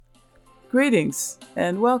Greetings,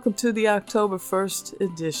 and welcome to the October 1st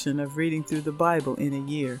edition of Reading Through the Bible in a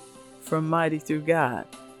Year from Mighty Through God.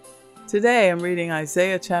 Today I'm reading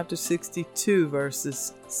Isaiah chapter 62,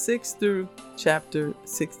 verses 6 through chapter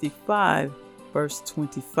 65, verse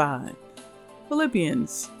 25.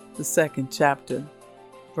 Philippians, the second chapter,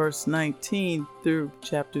 verse 19 through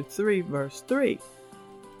chapter 3, verse 3.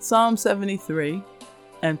 Psalm 73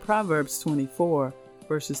 and Proverbs 24,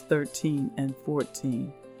 verses 13 and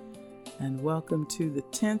 14. And welcome to the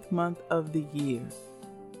 10th month of the year.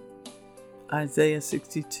 Isaiah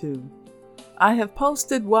 62. I have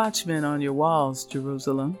posted watchmen on your walls,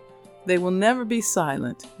 Jerusalem. They will never be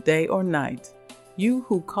silent, day or night. You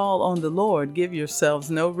who call on the Lord, give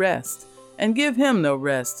yourselves no rest, and give him no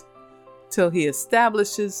rest, till he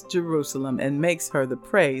establishes Jerusalem and makes her the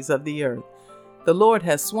praise of the earth. The Lord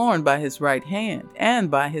has sworn by his right hand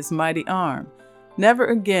and by his mighty arm. Never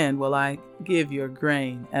again will I give your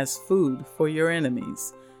grain as food for your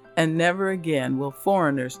enemies, and never again will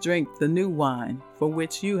foreigners drink the new wine for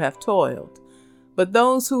which you have toiled. But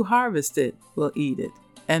those who harvest it will eat it,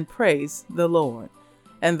 and praise the Lord.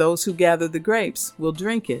 And those who gather the grapes will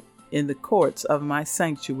drink it in the courts of my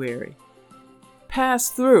sanctuary. Pass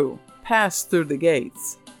through the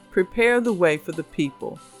gates. Prepare the way for the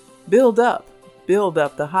people. Build up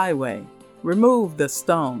the highway. Remove the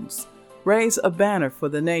stones. Raise a banner for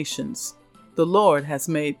the nations. The Lord has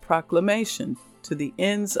made proclamation to the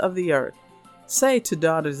ends of the earth. Say to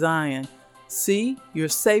daughter Zion, see, your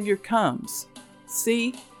Savior comes.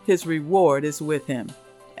 See, his reward is with him,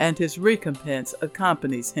 and his recompense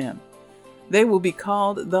accompanies him. They will be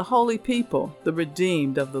called the holy people, the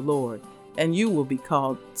redeemed of the Lord, and you will be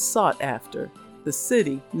called sought after, the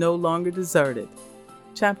city no longer deserted.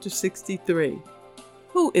 Chapter 63.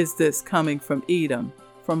 Who is this coming from Edom?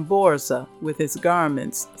 From Borza, with his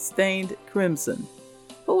garments stained crimson?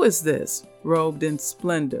 Who is this, robed in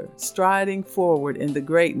splendor, striding forward in the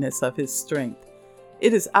greatness of his strength?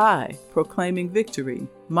 It is I, proclaiming victory,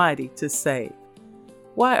 mighty to save.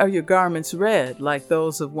 Why are your garments red, like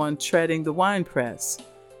those of one treading the winepress?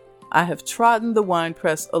 I have trodden the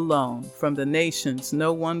winepress alone. From the nations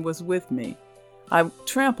no one was with me. I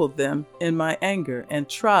trampled them in my anger and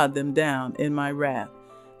trod them down in my wrath.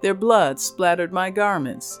 Their blood splattered my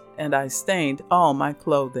garments, and I stained all my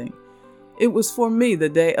clothing. It was for me the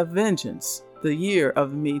day of vengeance. The year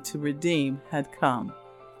of me to redeem had come.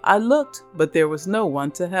 I looked, but there was no one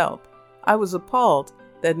to help. I was appalled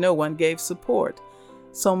that no one gave support.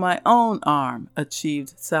 So my own arm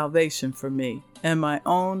achieved salvation for me, and my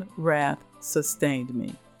own wrath sustained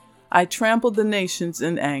me. I trampled the nations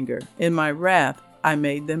in anger. In my wrath I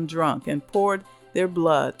made them drunk and poured their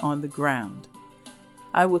blood on the ground.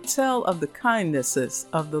 I will tell of the kindnesses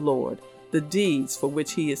of the Lord, the deeds for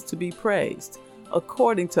which he is to be praised,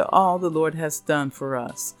 according to all the Lord has done for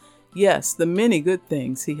us. Yes, the many good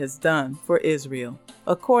things he has done for Israel,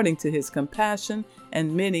 according to his compassion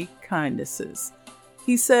and many kindnesses.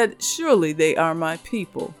 He said, surely they are my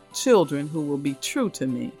people, children who will be true to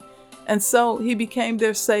me. And so he became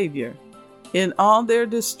their Savior. In all their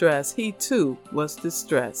distress, he too was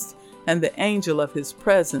distressed, and the angel of his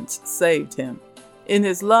presence saved him. In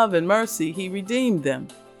his love and mercy he redeemed them.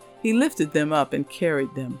 He lifted them up and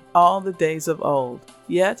carried them all the days of old.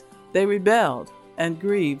 Yet they rebelled and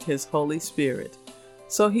grieved his Holy Spirit.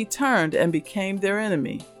 So he turned and became their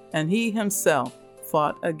enemy, and he himself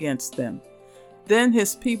fought against them. Then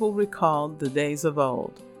his people recalled the days of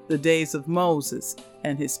old, the days of Moses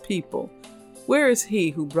and his people. Where is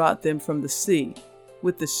he who brought them from the sea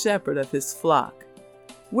with the shepherd of his flock?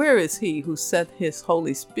 Where is he who set his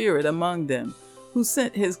Holy Spirit among them, who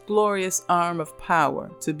sent his glorious arm of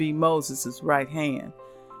power to be Moses' right hand,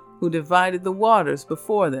 who divided the waters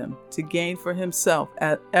before them to gain for himself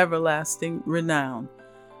everlasting renown,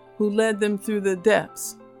 who led them through the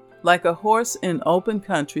depths? Like a horse in open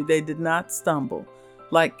country they did not stumble,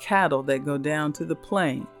 like cattle that go down to the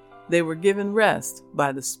plain. They were given rest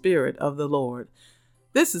by the Spirit of the Lord.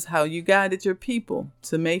 This is how you guided your people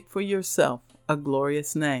to make for yourself a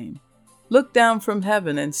glorious name. Look down from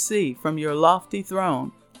heaven and see from your lofty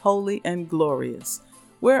throne, holy and glorious.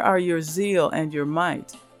 Where are your zeal and your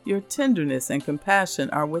might? Your tenderness and compassion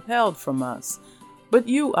are withheld from us. But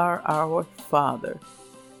you are our Father.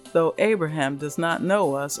 Though Abraham does not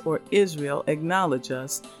know us or Israel acknowledge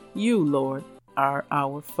us, you, Lord, are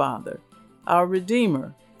our Father. Our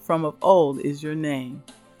Redeemer from of old is your name.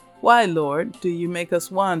 Why, Lord, do you make us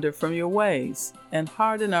wander from your ways and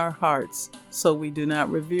harden our hearts so we do not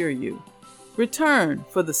revere you? Return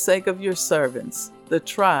for the sake of your servants, the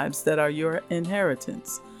tribes that are your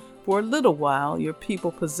inheritance. For a little while your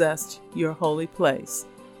people possessed your holy place.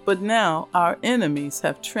 But now our enemies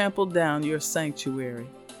have trampled down your sanctuary.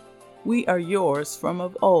 We are yours from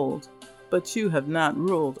of old, but you have not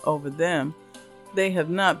ruled over them. They have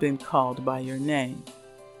not been called by your name.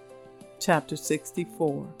 Chapter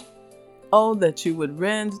 64. Oh, that you would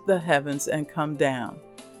rend the heavens and come down,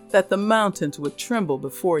 that the mountains would tremble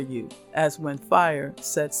before you, as when fire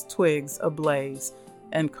sets twigs ablaze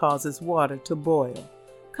and causes water to boil.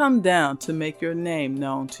 Come down to make your name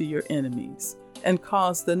known to your enemies, and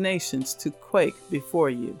cause the nations to quake before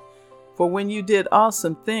you. For when you did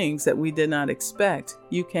awesome things that we did not expect,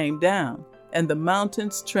 you came down, and the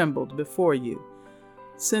mountains trembled before you.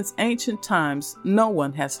 Since ancient times no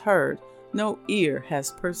one has heard, no ear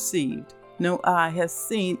has perceived, no eye has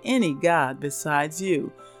seen any God besides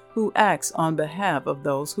you, who acts on behalf of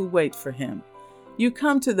those who wait for him. You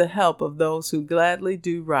come to the help of those who gladly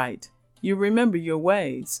do right. You remember your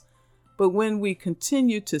ways. But when we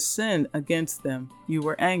continue to sin against them, you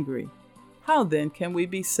were angry. How then can we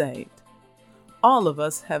be saved? All of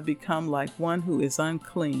us have become like one who is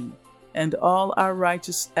unclean, and all our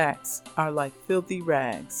righteous acts are like filthy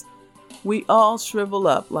rags. We all shrivel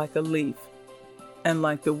up like a leaf, and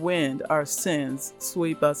like the wind our sins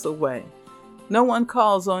sweep us away. No one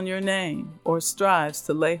calls on your name or strives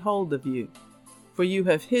to lay hold of you, for you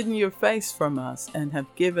have hidden your face from us and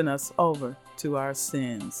have given us over to our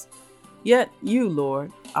sins. Yet you,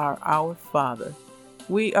 Lord, are our Father.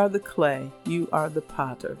 We are the clay, you are the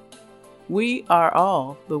potter. We are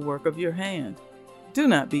all the work of your hand. Do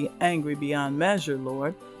not be angry beyond measure,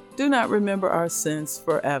 Lord. Do not remember our sins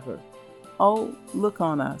forever. Oh, look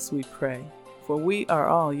on us, we pray, for we are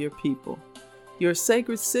all your people. Your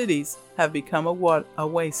sacred cities have become a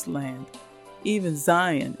wasteland. Even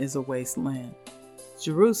Zion is a wasteland.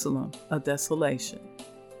 Jerusalem, a desolation.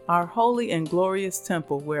 Our holy and glorious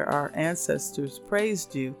temple where our ancestors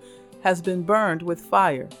praised you has been burned with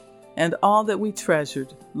fire, and all that we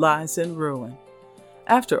treasured lies in ruin.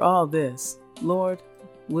 After all this, Lord,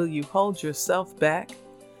 will you hold yourself back?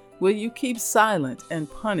 Will you keep silent and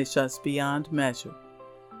punish us beyond measure?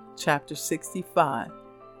 Chapter 65.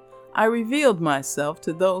 I revealed myself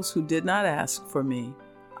to those who did not ask for me.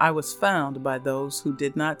 I was found by those who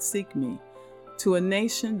did not seek me. To a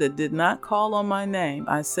nation that did not call on my name,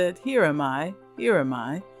 I said, Here am I, here am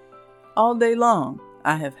I. All day long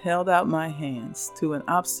I have held out my hands to an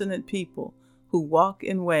obstinate people who walk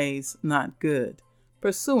in ways not good,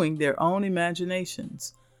 pursuing their own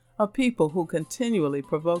imaginations, a people who continually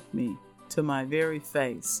provoke me to my very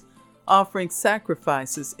face, offering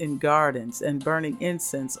sacrifices in gardens and burning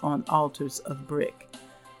incense on altars of brick,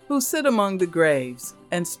 who sit among the graves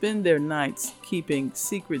and spend their nights keeping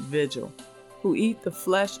secret vigil, who eat the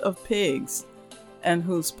flesh of pigs, and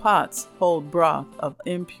whose pots hold broth of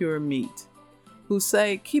impure meat, who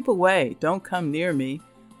say, Keep away, don't come near me,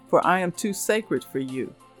 for I am too sacred for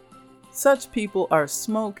you. Such people are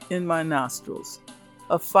smoke in my nostrils,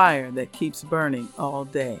 a fire that keeps burning all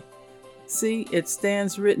day. See, it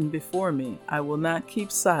stands written before me, I will not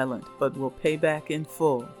keep silent, but will pay back in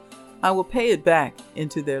full. I will pay it back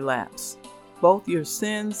into their laps, both your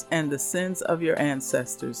sins and the sins of your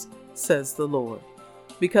ancestors, says the Lord.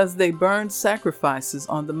 Because they burned sacrifices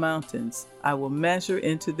on the mountains, I will measure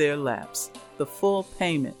into their laps the full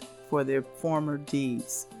payment for their former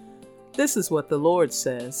deeds. This is what the Lord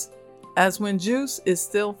says. As when juice is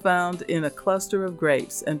still found in a cluster of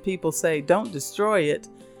grapes, and people say, Don't destroy it,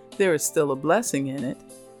 there is still a blessing in it,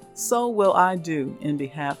 so will I do in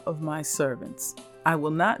behalf of my servants. I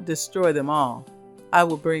will not destroy them all. I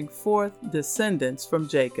will bring forth descendants from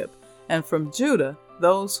Jacob, and from Judah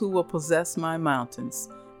those who will possess my mountains.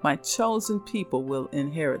 My chosen people will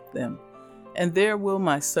inherit them, and there will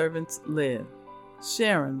my servants live.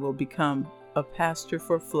 Sharon will become a pasture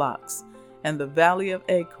for flocks, and the valley of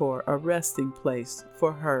Achor a resting place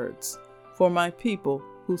for herds, for my people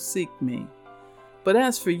who seek me. But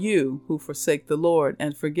as for you, who forsake the Lord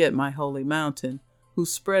and forget my holy mountain, who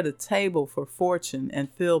spread a table for fortune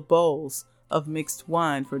and fill bowls of mixed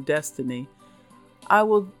wine for destiny, I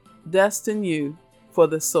will destine you for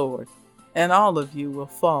the sword, and all of you will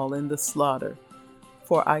fall in the slaughter.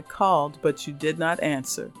 For I called, but you did not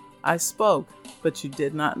answer. I spoke, but you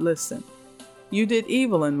did not listen. You did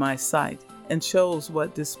evil in my sight, and chose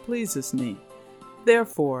what displeases me.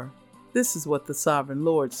 Therefore, this is what the sovereign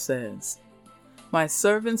Lord says. My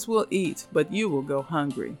servants will eat, but you will go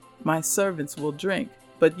hungry. My servants will drink,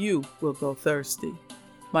 but you will go thirsty.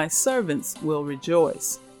 My servants will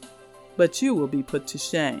rejoice, but you will be put to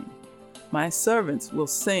shame. My servants will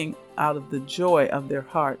sing out of the joy of their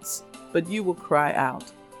hearts, but you will cry out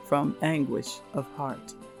from anguish of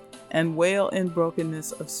heart, and wail in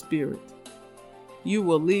brokenness of spirit. You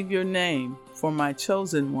will leave your name for my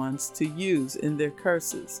chosen ones to use in their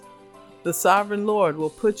curses. The sovereign Lord will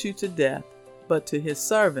put you to death, but to his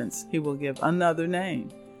servants he will give another name.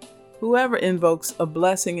 Whoever invokes a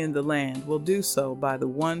blessing in the land will do so by the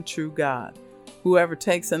one true God. Whoever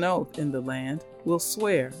takes an oath in the land will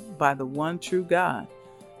swear by the one true God.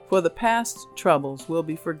 For the past troubles will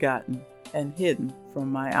be forgotten and hidden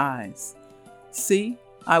from my eyes. See,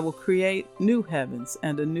 I will create new heavens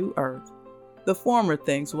and a new earth. The former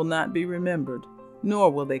things will not be remembered,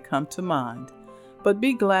 nor will they come to mind. But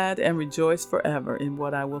be glad and rejoice forever in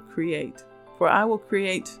what I will create. For I will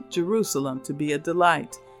create Jerusalem to be a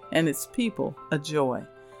delight, and its people a joy.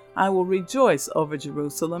 I will rejoice over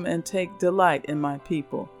Jerusalem and take delight in my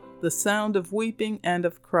people. The sound of weeping and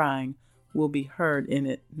of crying will be heard in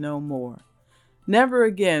it no more. Never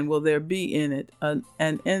again will there be in it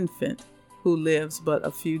an infant who lives but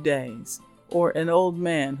a few days, or an old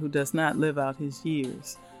man who does not live out his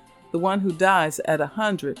years. The one who dies at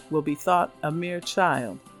 100 will be thought a mere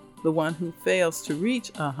child. The one who fails to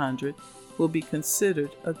reach 100 will be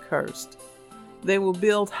considered accursed. They will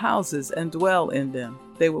build houses and dwell in them.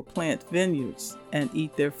 They will plant vineyards and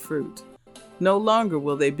eat their fruit. No longer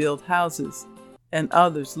will they build houses and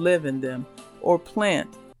others live in them, or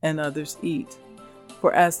plant and others eat.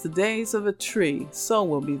 For as the days of a tree, so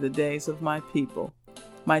will be the days of my people.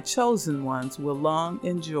 My chosen ones will long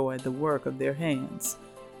enjoy the work of their hands.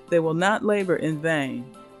 They will not labor in vain,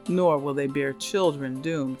 nor will they bear children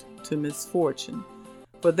doomed to misfortune.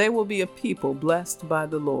 For they will be a people blessed by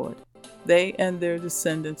the Lord, they and their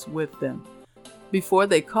descendants with them. Before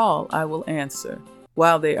they call, I will answer.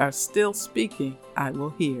 While they are still speaking, I will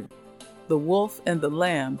hear. The wolf and the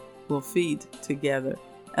lamb will feed together,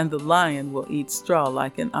 and the lion will eat straw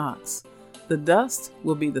like an ox. The dust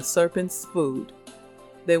will be the serpent's food.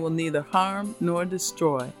 They will neither harm nor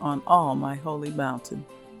destroy on all my holy mountain,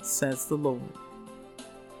 says the Lord.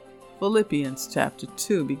 Philippians chapter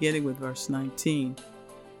 2, beginning with verse 19.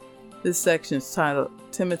 This section is titled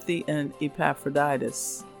Timothy and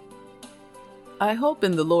Epaphroditus. I hope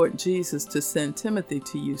in the Lord Jesus to send Timothy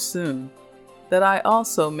to you soon, that I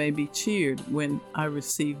also may be cheered when I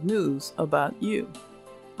receive news about you.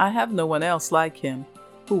 I have no one else like him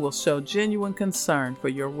who will show genuine concern for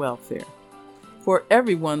your welfare. For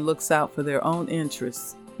everyone looks out for their own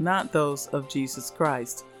interests, not those of Jesus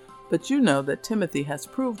Christ. But you know that Timothy has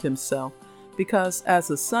proved himself, because as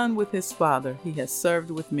a son with his father, he has served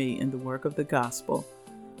with me in the work of the gospel.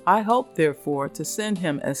 I hope, therefore, to send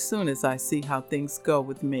him as soon as I see how things go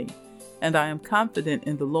with me, and I am confident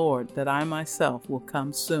in the Lord that I myself will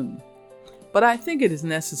come soon. But I think it is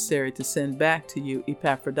necessary to send back to you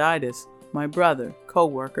Epaphroditus, my brother,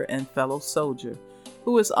 co-worker, and fellow soldier,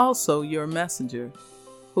 who is also your messenger,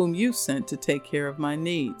 whom you sent to take care of my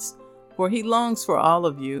needs. For he longs for all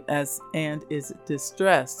of you and is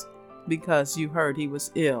distressed because you heard he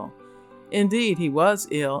was ill. Indeed, he was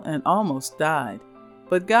ill and almost died.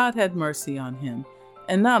 But God had mercy on him,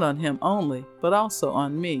 and not on him only, but also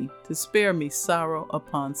on me, to spare me sorrow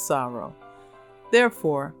upon sorrow.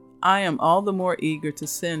 Therefore, I am all the more eager to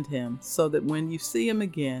send him, so that when you see him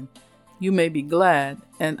again, you may be glad,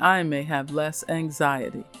 and I may have less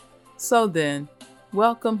anxiety. So then,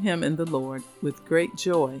 welcome him in the Lord with great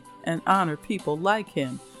joy, and honor people like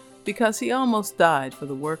him, because he almost died for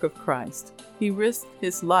the work of Christ. He risked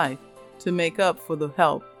his life to make up for the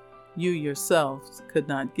help you yourselves could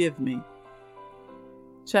not give me.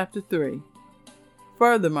 Chapter 3.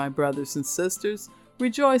 Further, my brothers and sisters,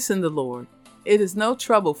 rejoice in the Lord. It is no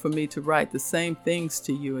trouble for me to write the same things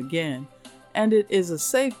to you again, and it is a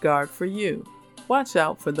safeguard for you. Watch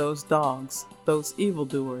out for those dogs, those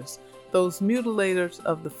evildoers, those mutilators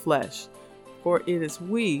of the flesh, for it is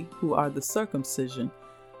we who are the circumcision,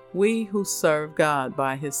 we who serve God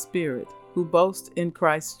by his Spirit, who boast in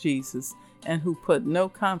Christ Jesus, and who put no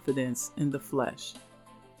confidence in the flesh.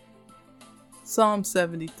 Psalm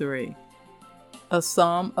 73. A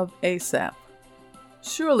Psalm of Asaph.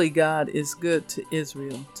 Surely God is good to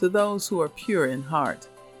Israel, to those who are pure in heart.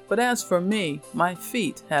 But as for me, my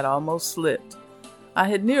feet had almost slipped. I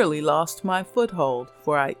had nearly lost my foothold,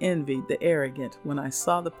 for I envied the arrogant when I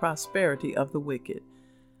saw the prosperity of the wicked.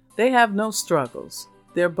 They have no struggles.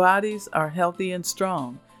 Their bodies are healthy and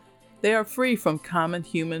strong. They are free from common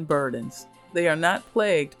human burdens. They are not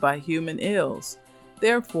plagued by human ills.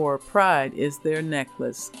 Therefore, pride is their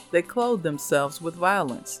necklace. They clothe themselves with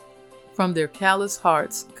violence. From their callous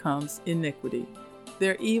hearts comes iniquity.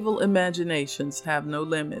 Their evil imaginations have no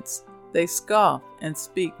limits. They scoff and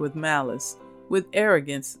speak with malice. With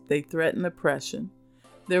arrogance they threaten oppression.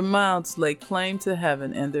 Their mouths lay claim to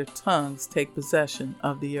heaven, and their tongues take possession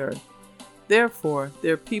of the earth. Therefore,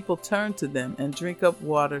 their people turn to them and drink up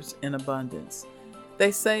waters in abundance.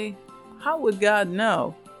 They say, "How would God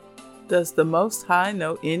know? Does the Most High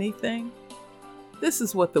know anything?" This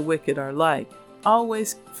is what the wicked are like,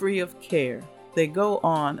 always free of care. They go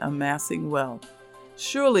on amassing wealth.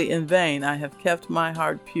 Surely in vain I have kept my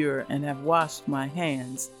heart pure and have washed my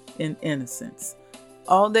hands in innocence.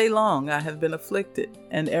 All day long I have been afflicted,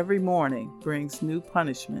 and every morning brings new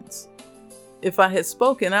punishments. If I had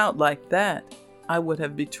spoken out like that, I would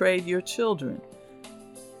have betrayed your children.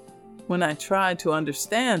 When I tried to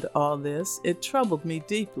understand all this, it troubled me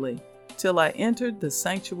deeply, till I entered the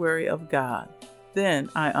sanctuary of God.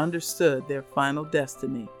 Then I understood their final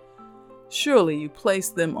destiny. Surely you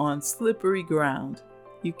placed them on slippery ground.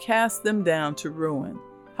 You cast them down to ruin.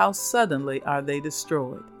 How suddenly are they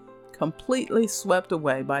destroyed, completely swept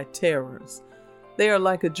away by terrors. They are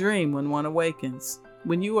like a dream when one awakens.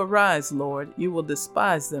 When you arise, Lord, you will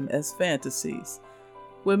despise them as fantasies.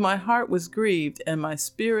 When my heart was grieved and my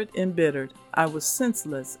spirit embittered, I was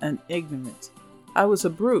senseless and ignorant. I was a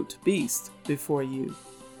brute beast before you.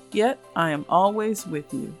 Yet I am always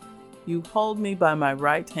with you. You hold me by my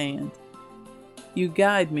right hand. You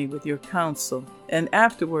guide me with your counsel, and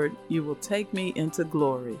afterward you will take me into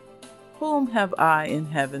glory. Whom have I in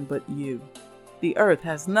heaven but you? The earth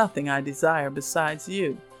has nothing I desire besides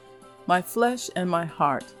you. My flesh and my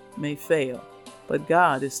heart may fail, but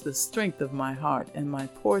God is the strength of my heart and my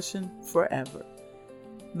portion forever.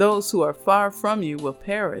 Those who are far from you will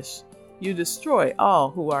perish. You destroy all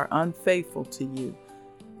who are unfaithful to you.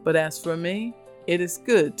 But as for me, it is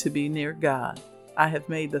good to be near God. I have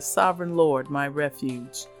made the sovereign Lord my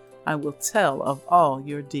refuge. I will tell of all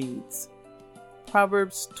your deeds.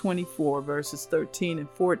 Proverbs 24, verses 13 and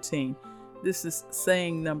 14. This is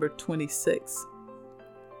saying number 26.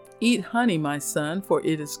 Eat honey, my son, for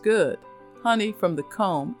it is good. Honey from the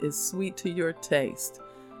comb is sweet to your taste.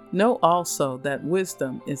 Know also that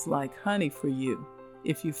wisdom is like honey for you.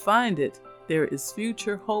 If you find it, there is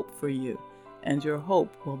future hope for you, and your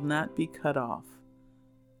hope will not be cut off.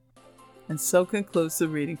 And so concludes the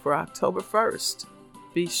reading for October 1st.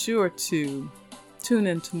 Be sure to tune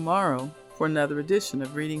in tomorrow for another edition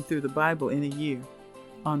of Reading Through the Bible in a Year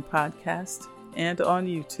on podcast and on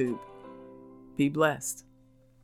YouTube. Be blessed.